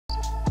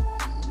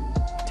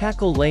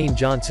Tackle Lane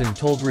Johnson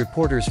told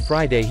reporters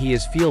Friday he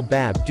is feel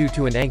bad due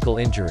to an ankle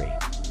injury.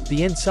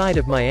 "The inside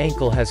of my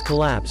ankle has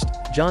collapsed."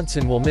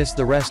 Johnson will miss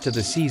the rest of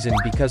the season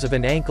because of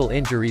an ankle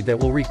injury that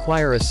will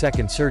require a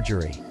second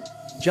surgery.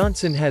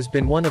 Johnson has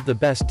been one of the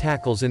best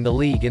tackles in the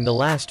league in the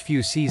last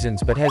few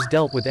seasons but has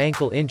dealt with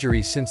ankle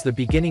injuries since the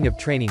beginning of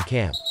training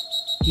camp.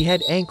 He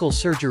had ankle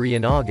surgery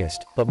in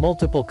August, but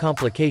multiple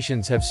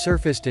complications have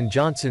surfaced and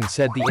Johnson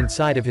said the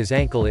inside of his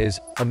ankle is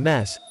a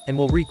mess and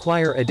will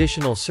require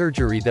additional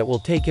surgery that will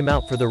take him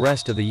out for the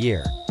rest of the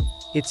year.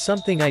 "It's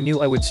something I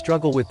knew I would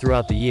struggle with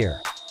throughout the year.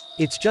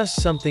 It's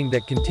just something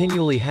that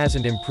continually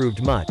hasn't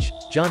improved much,"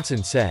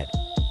 Johnson said.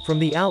 "From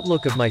the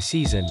outlook of my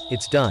season,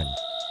 it's done."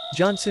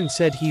 Johnson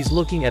said he's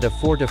looking at a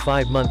 4 to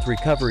 5 month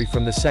recovery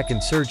from the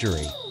second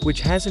surgery,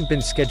 which hasn't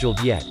been scheduled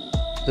yet.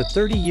 The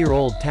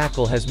 30-year-old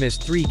tackle has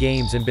missed 3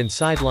 games and been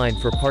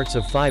sidelined for parts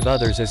of 5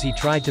 others as he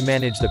tried to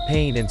manage the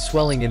pain and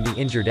swelling in the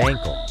injured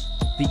ankle.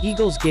 The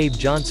Eagles gave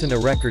Johnson a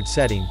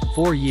record-setting,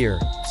 4-year,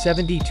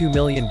 $72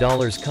 million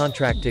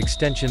contract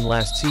extension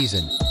last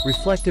season,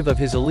 reflective of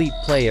his elite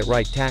play at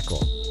right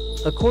tackle.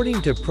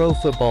 According to Pro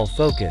Football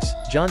Focus,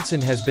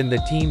 Johnson has been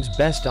the team's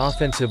best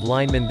offensive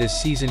lineman this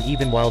season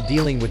even while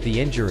dealing with the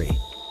injury.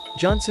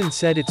 Johnson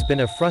said it's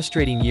been a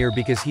frustrating year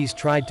because he's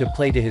tried to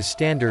play to his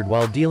standard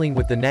while dealing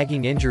with the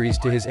nagging injuries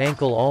to his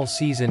ankle all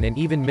season and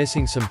even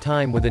missing some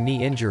time with a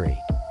knee injury.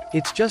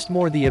 "It's just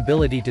more the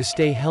ability to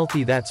stay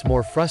healthy that's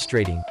more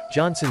frustrating,"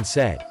 Johnson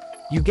said.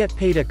 "You get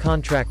paid a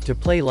contract to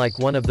play like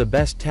one of the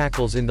best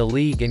tackles in the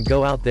league and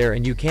go out there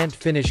and you can't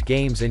finish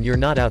games and you're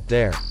not out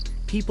there.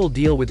 People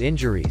deal with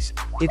injuries.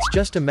 It's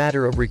just a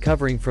matter of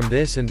recovering from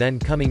this and then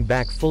coming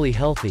back fully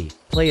healthy,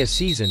 play a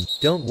season,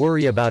 don't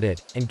worry about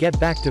it, and get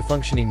back to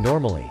functioning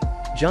normally."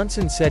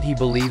 Johnson said he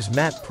believes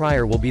Matt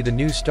Pryor will be the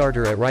new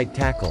starter at right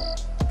tackle.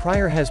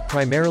 Pryor has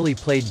primarily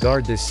played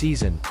guard this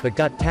season, but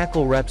got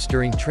tackle reps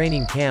during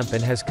training camp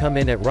and has come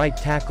in at right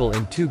tackle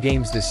in 2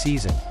 games this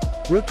season.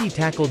 Rookie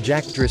tackle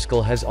Jack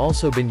Driscoll has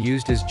also been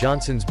used as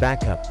Johnson's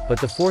backup, but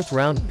the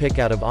 4th-round pick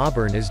out of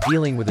Auburn is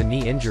dealing with a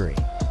knee injury.